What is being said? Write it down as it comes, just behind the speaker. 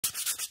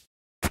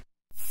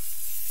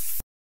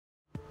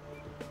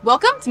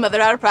Welcome to Mother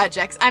Daughter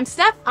Projects. I'm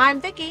Steph. I'm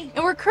Vicki.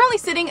 And we're currently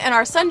sitting in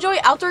our Sunjoy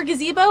outdoor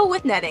gazebo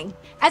with netting.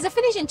 As a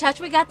finishing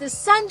touch, we got this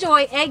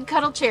Sunjoy egg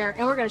cuddle chair,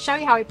 and we're going to show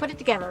you how we put it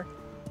together.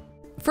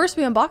 First,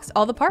 we unboxed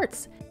all the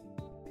parts.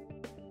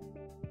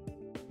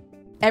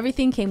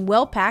 Everything came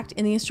well packed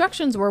and the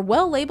instructions were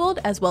well labeled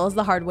as well as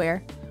the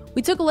hardware.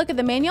 We took a look at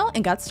the manual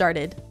and got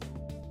started.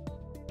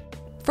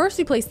 First,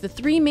 we placed the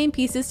three main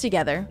pieces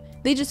together.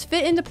 They just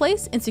fit into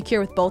place and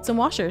secure with bolts and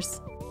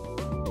washers.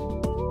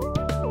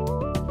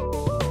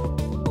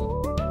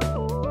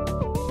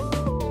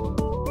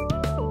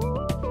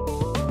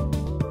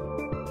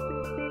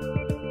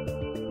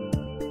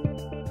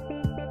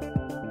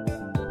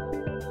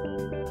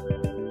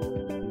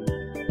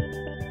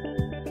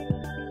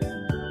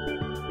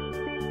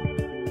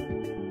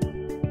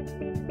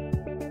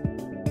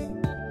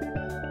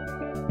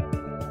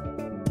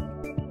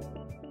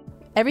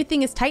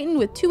 Everything is tightened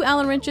with 2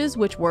 Allen wrenches,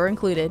 which were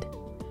included.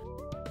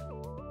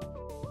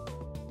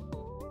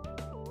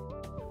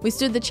 We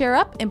stood the chair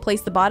up and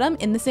placed the bottom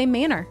in the same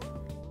manner.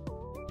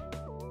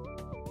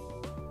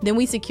 Then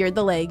we secured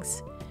the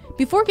legs.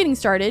 Before getting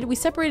started, we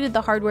separated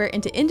the hardware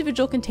into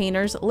individual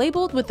containers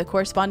labeled with the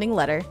corresponding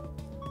letter.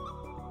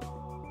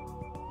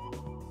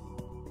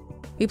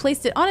 We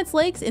placed it on its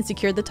legs and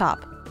secured the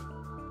top.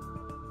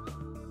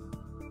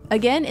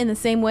 Again, in the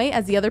same way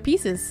as the other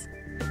pieces.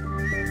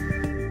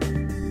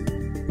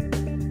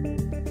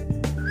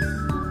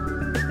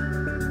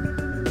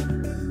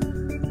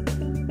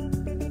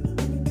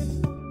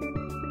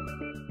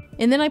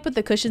 And then I put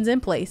the cushions in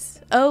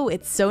place. Oh,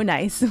 it's so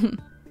nice. And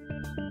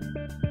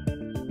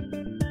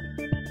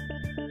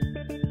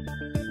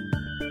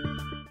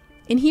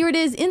here it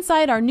is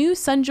inside our new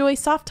Sunjoy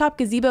soft top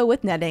gazebo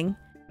with netting.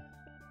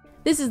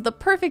 This is the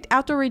perfect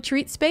outdoor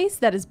retreat space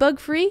that is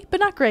bug-free, but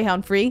not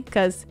greyhound-free,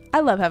 because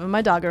I love having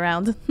my dog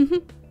around.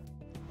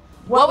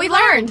 What we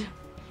learned!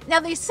 Now,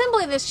 the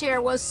assembly of this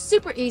chair was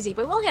super easy,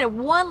 but we only had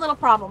one little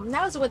problem, and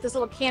that was with this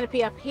little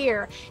canopy up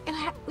here. And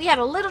we had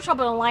a little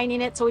trouble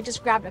aligning it, so we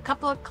just grabbed a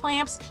couple of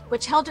clamps,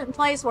 which held it in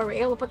place where we were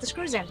able to put the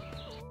screws in.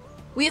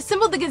 We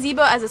assembled the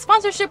gazebo as a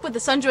sponsorship with the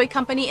Sunjoy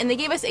company, and they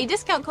gave us a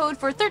discount code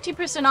for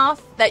 13%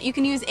 off that you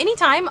can use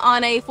anytime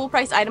on a full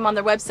price item on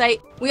their website.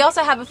 We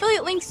also have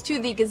affiliate links to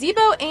the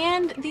gazebo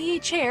and the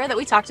chair that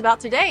we talked about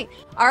today.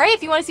 Alright,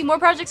 if you want to see more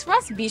projects from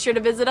us, be sure to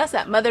visit us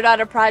at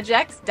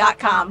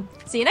motherdaughterprojects.com.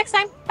 See you next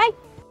time. Bye!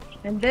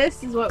 And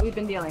this is what we've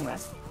been dealing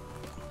with.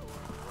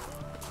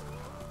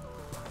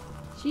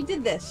 She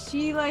did this.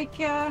 She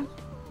Can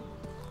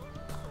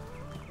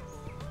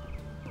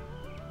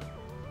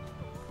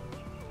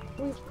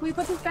we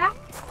put this back?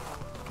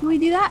 Can we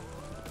do that?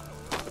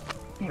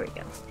 There we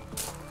go.